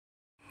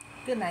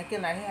Good night.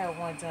 Have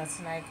one done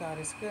tonight. God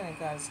is good and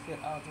God is good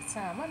all the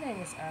time. My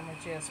name is Irma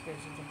J.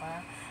 Spiritual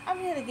Divine. I'm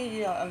here to give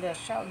you a little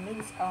short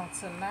news on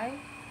tonight.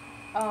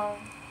 Um,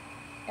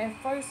 and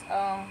I'm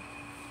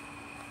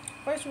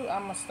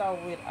gonna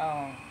start with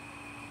I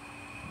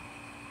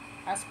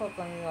spoke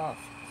to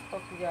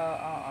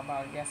y'all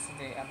about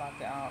yesterday about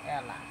the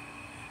airline.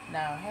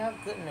 Now I have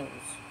good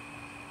news.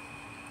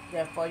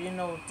 Therefore,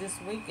 this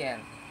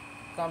weekend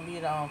gonna be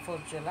the 4th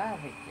of July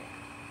weekend.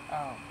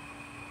 Um,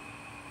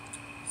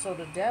 So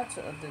the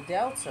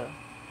Delta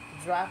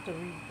dropped the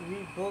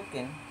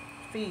rebooking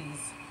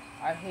fees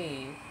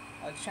ahead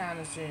of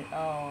China's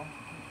 4th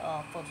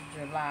of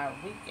July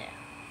weekend.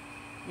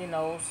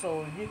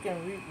 So you can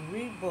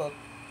rebook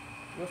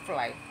your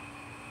flight.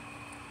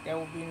 There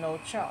will be no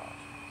charge.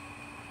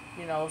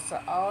 So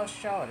all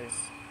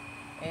charters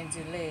and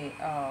delay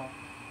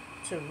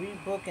to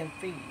rebooking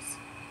fees.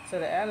 So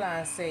the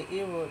airlines say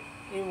it will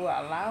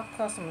allow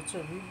customers to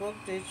rebook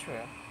their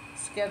trip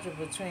scheduled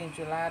between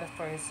July the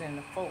 1st and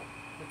the 4th,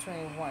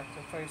 between the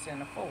 1st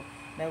and the 4th,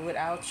 now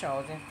without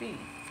charging fees.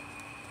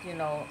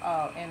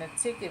 And the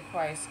ticket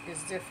price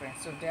is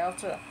different. So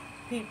Delta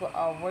people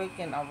are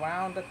working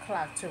around the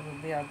clock to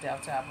rebuild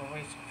Delta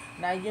operation.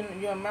 Now you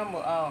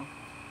remember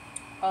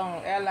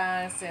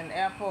airlines and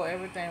airport,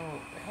 everything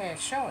had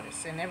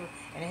shortage and it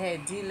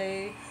had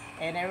delay,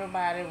 and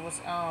everybody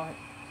was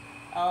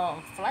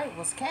flight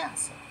was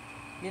canceled.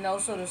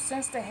 So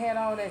since they had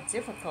all that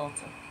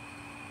difficulty,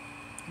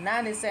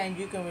 now they're saying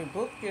you can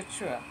rebook your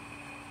trip.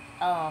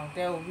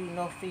 There will be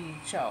no fee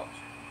charged.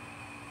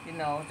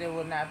 They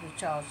will not be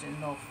charging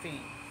no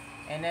fee,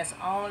 and that's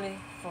only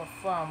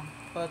from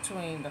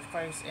between the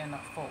 1st and the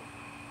 4th.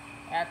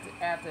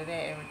 After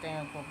that, everything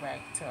will go back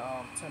to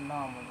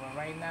normal. But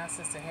right now,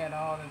 since they had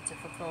all the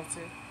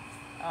difficulty,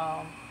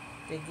 um,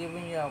 they're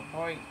giving you a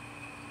break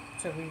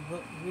to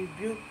rebook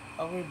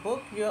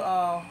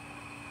your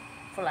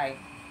flight,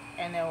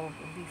 and there will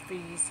be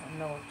fees,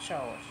 no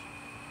charge.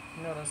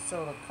 So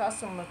the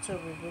customer to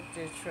rebook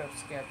their trip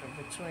schedule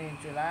between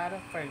July the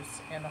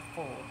 1st and the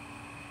 4th,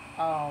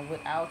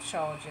 without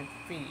charging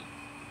fee.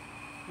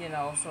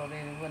 So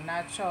they will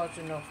not charge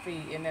you no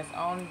fee, and that's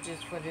only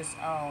just for this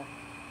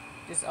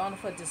only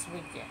for this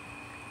weekend.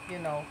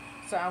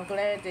 So I'm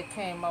glad they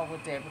came up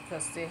with that,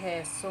 because they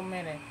had so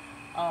many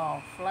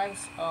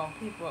flights,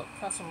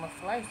 customer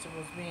flights that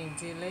was being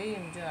delayed,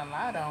 and then a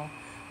lot of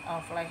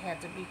flight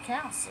had to be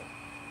canceled,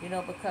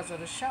 because of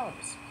the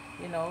shortage.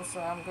 So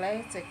I'm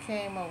glad they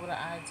came up with an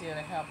idea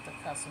to help the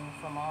customer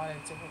from all the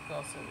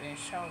difficulties and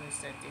shortage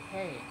that they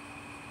had.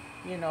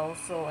 And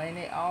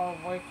they all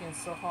working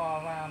so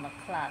hard around the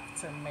clock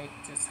to make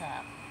this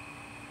happen.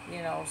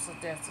 So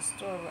that's the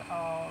story.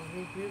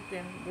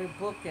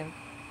 Rebooking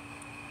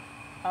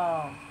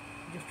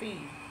your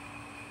fee,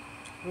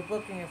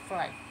 rebooking your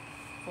flight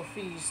for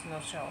fees, no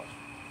charge.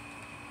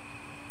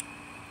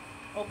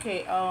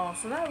 Okay,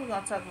 so now we're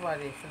gonna talk about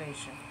the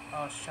inflation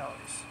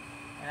shortage,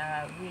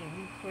 and we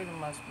pretty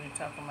much be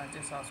talking about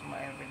this also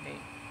every day.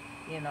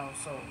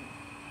 So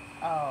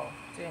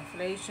the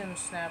inflation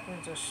snapping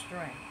the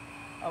strength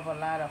of a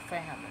lot of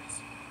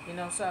families.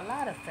 So a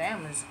lot of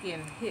families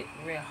getting hit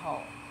real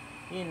hard.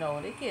 They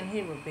getting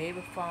hit with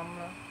baby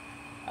formula,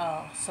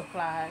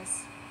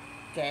 supplies,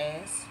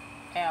 gas,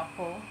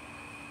 Apple,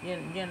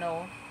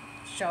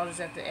 shortage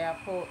at the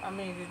airport. I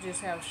mean, you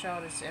just have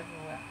shortage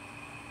everywhere.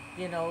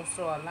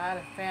 So a lot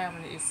of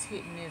family is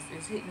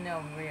hitting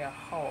them real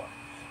hard.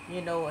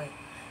 And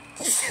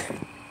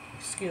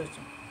excuse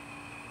me.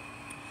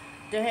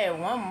 They had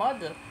one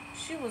mother.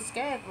 She was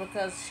scared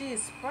because she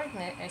is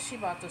pregnant and she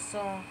about to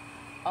soon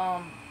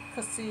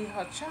could see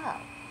her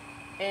child.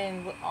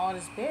 And with all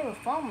this baby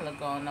formula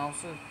going on,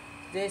 so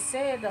they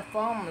said the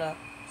formula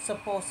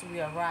supposed to be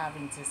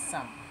arriving this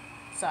summer.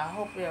 So I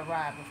hope it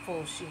arrive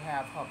before she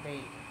have her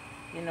baby.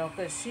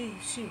 Cause she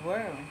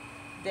worrying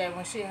that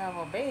when she have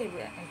her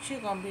baby, and she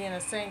gonna be in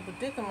the same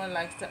predicament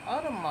like the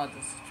other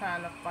mothers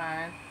trying to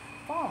find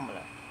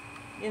formula.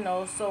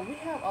 So we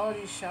have all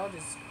these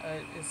shortages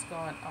is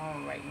going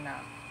on right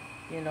now.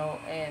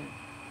 And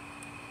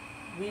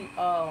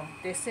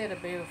they said the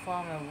baby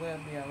formula will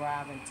be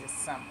arriving this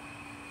summer.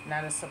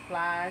 Now the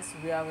supplies,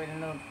 we already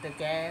know the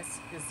gas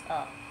is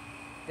up.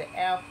 The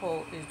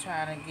airport is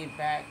trying to get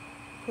back,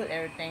 put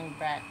everything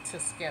back to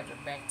schedule,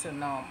 back to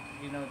normal.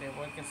 They're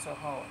working so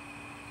hard.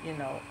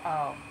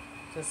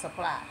 The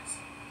supplies.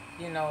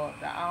 The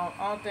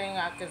only thing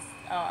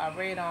I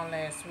read on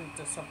last week,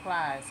 the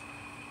supplies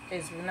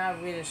is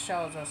not really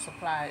short of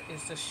supply.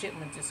 It's the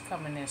shipment that's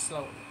coming in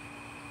slowly.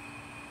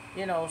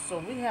 So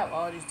we have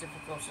all these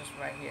difficulties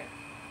right here.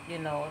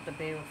 The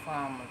baby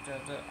farmer,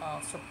 the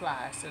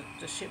supplies,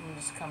 the shipment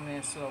is coming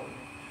in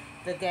slowly.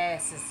 The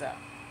gas is up.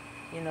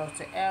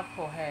 The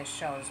airport has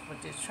shortage,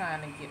 but they're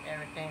trying to get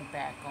everything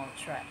back on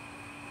track.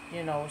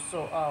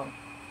 So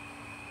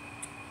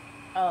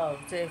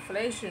the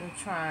inflation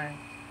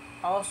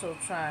also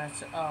trying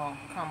to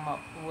come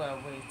up with a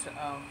way to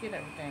get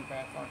everything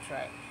back on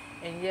track.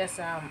 And yes,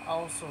 I'm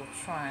also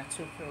trying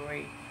to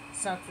create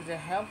something to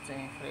help the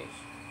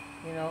inflation.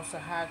 So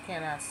how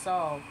can I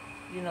solve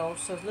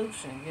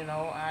solution.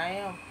 I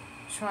am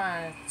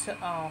trying to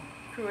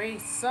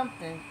create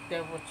something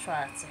that will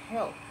try to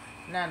help.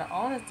 Now, the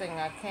only thing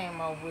I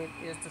came up with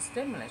is the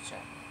stimulus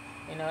check.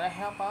 That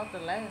helped out the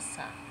last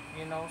time.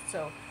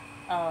 So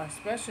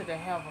especially to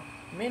have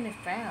many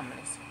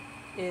families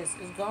is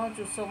going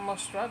through so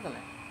much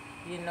struggling.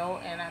 And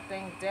I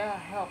think they'll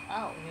help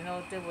out.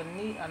 They will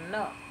need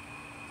enough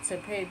to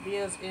pay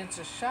bills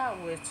into shop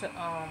with to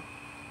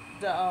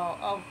the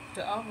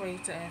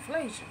outrage to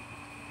inflation.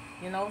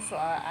 So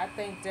I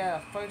think they're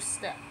a first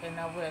step, and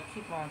I will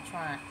keep on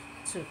trying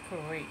to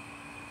create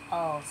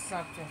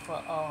something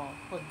for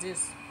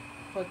this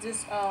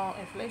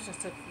inflation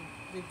to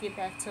get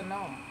back to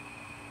normal.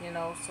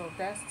 So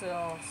that's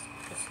the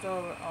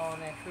story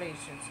on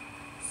inflation.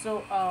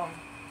 So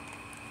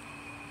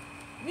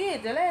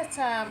the last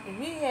time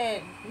we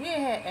had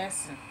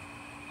Essen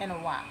in a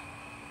while,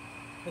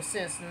 but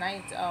since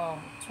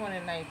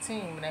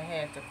 2019 when they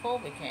had the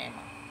COVID came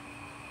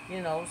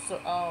out, so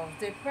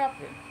they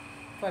prepping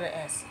for the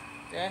Essen.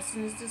 The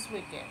Essen is this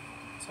weekend,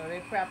 so they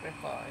prepping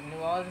for it.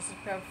 New Orleans is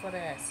prepping for the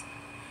Essen.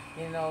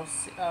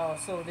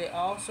 So they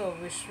also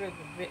restrict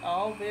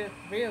all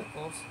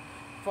vehicles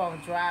from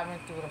driving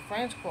through the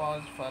French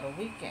Quarters for the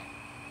weekend.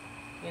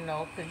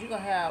 Because you're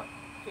going to have,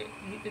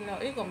 it's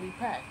going to be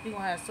packed. You're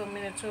going to have so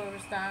many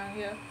tourists down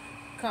here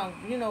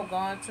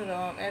going to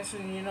the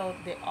Essen,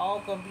 they all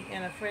going to be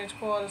in the French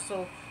Quarter,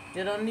 so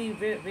they don't need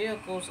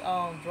vehicles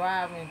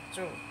driving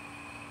through.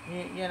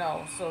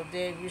 So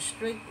they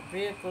restrict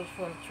vehicles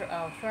from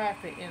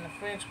traffic in the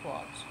French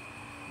Quarters.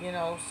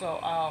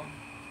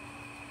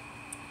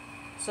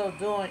 So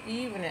during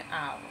evening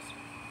hours,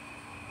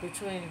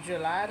 between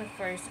July the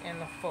 1st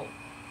and the 4th,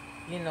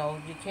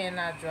 you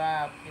cannot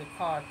drive your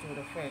car through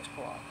the French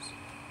Quarters.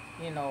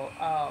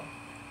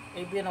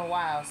 It's been a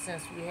while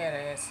since we had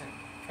an Essen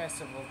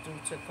festival due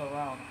to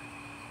Corona.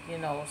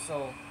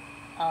 So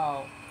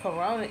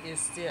Corona is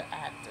still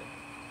active.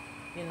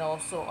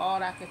 So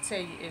all I can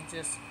tell you is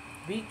just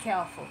be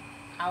careful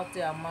out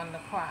there among the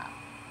crowd.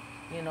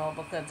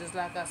 Because just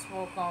like I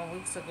spoke on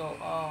weeks ago,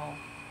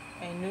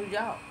 in New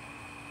York,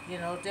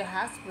 the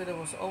hospital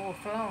was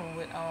overflowing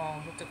with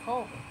the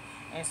COVID,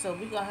 and so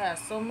we're gonna have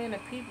so many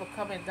people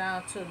coming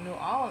down to New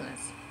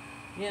Orleans,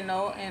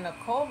 and the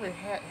COVID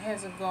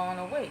hasn't gone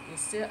away;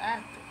 it's still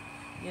active.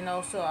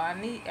 So I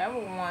need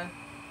everyone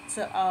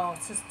to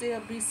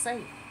still be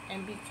safe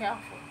and be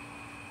careful.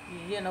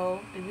 We're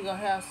gonna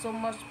have so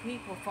much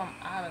people from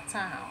out of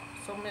town,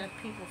 so many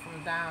people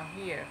from down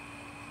here.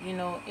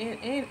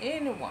 In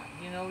anyone,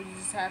 you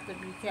just have to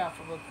be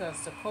careful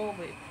because the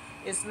COVID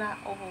is not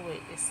over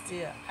with; it's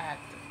still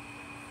active.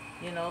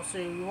 So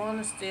you want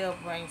to still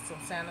bring some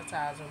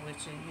sanitizer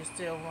with you. You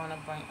still want to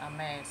bring a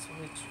mask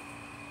with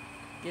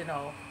you.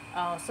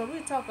 So we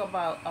talk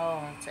about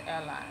the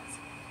airlines.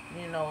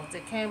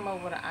 They came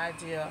up with an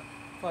idea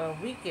for the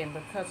weekend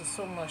because of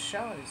so much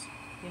shortage.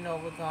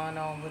 What's going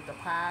on with the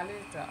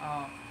pilot,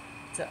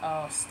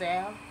 the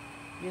staff.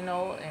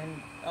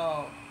 And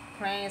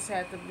planes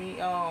had to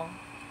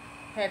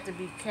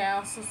be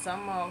canceled.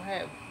 Some of them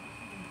had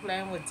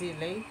plane with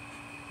delay.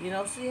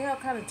 So you have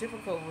kind of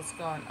difficult what's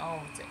going on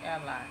with the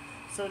airline.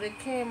 So they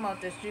came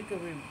out that you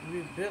could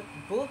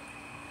rebook.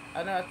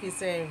 I know I keep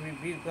saying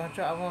rebuke.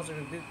 I want to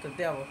rebuke the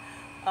devil.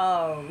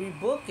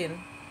 Rebooking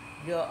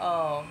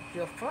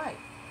your flight,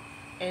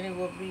 and it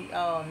will be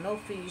no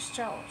fees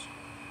charged.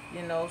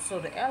 So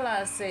the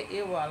airline said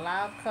it will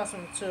allow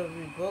customers to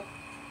rebook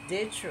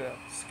their trip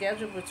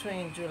scheduled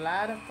between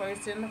July the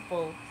 1st and the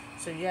 4th.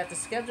 So you have to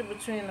schedule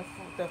between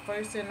the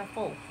 1st and the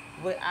 4th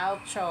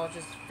without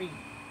charges fee.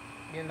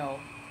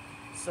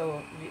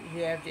 So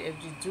you have to, if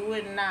you do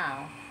it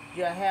now,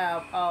 you'll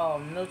have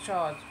no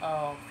charge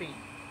fee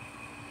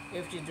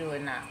if you do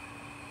it now.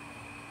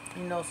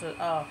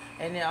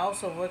 And they're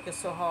also working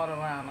so hard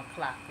around the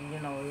clock.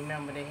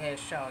 Remember they had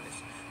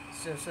shortage,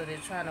 so they're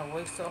trying to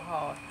work so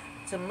hard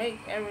to make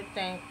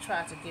everything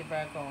try to get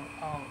back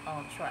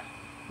on track.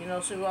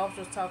 So we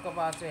also talk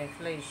about the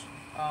inflation,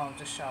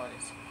 the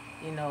shortage.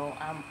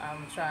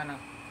 I'm trying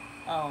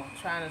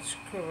to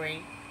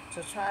create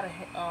to try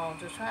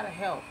to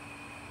help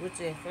with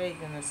the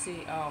inflation to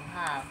see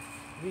how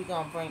we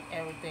gonna bring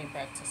everything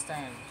back to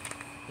standard.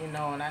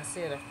 And I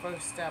said the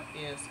first step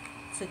is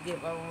to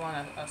give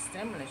everyone a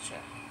stimulus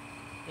check.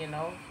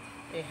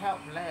 It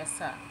helped last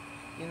time.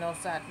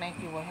 So I think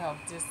it will help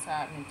this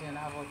time, and then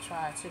I will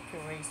try to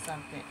create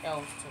something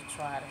else to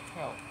try to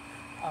help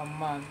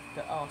among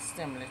the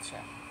stimulus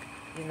check.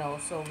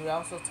 So we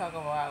also talk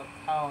about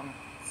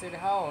City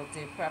Hall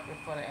did prepping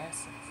for the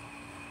Essence.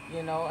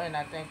 And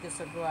I think it's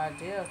a good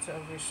idea to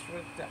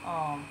restrict the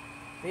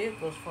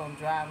vehicles from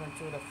driving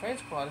through the French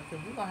Quarter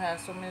because we're gonna have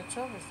so many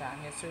tourists down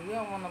here. So we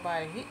don't want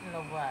nobody hitting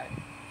nobody.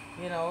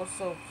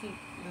 So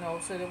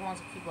they want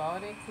to keep all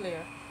that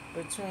clear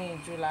between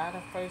July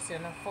the 1st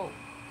and the 4th.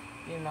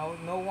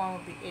 No one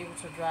will be able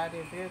to drive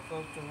their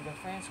vehicles through the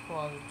French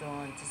Quarter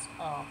during this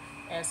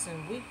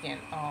Essen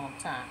weekend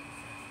time.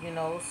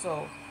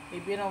 So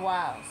it's been a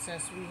while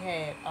since we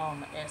had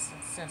Essen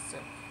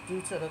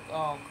due to the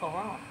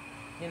corona.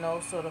 You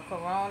know, so the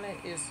corona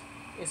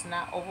is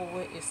not over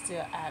with, it's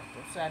still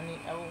active. So I need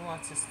everyone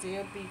to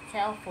still be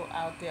careful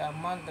out there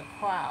among the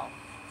crowd.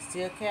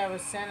 Still carry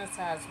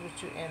sanitizer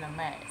with you and a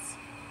mask.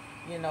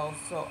 You know,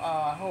 so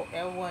I hope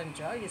everyone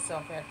enjoy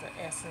yourself at the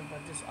essence,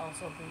 but just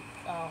also be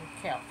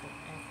careful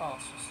and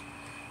cautious.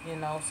 You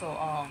know, so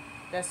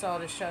that's all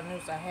the short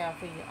news I have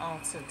for you on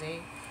today.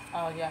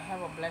 Y'all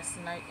have a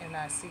blessed night, and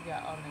I'll see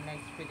y'all on the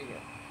next video.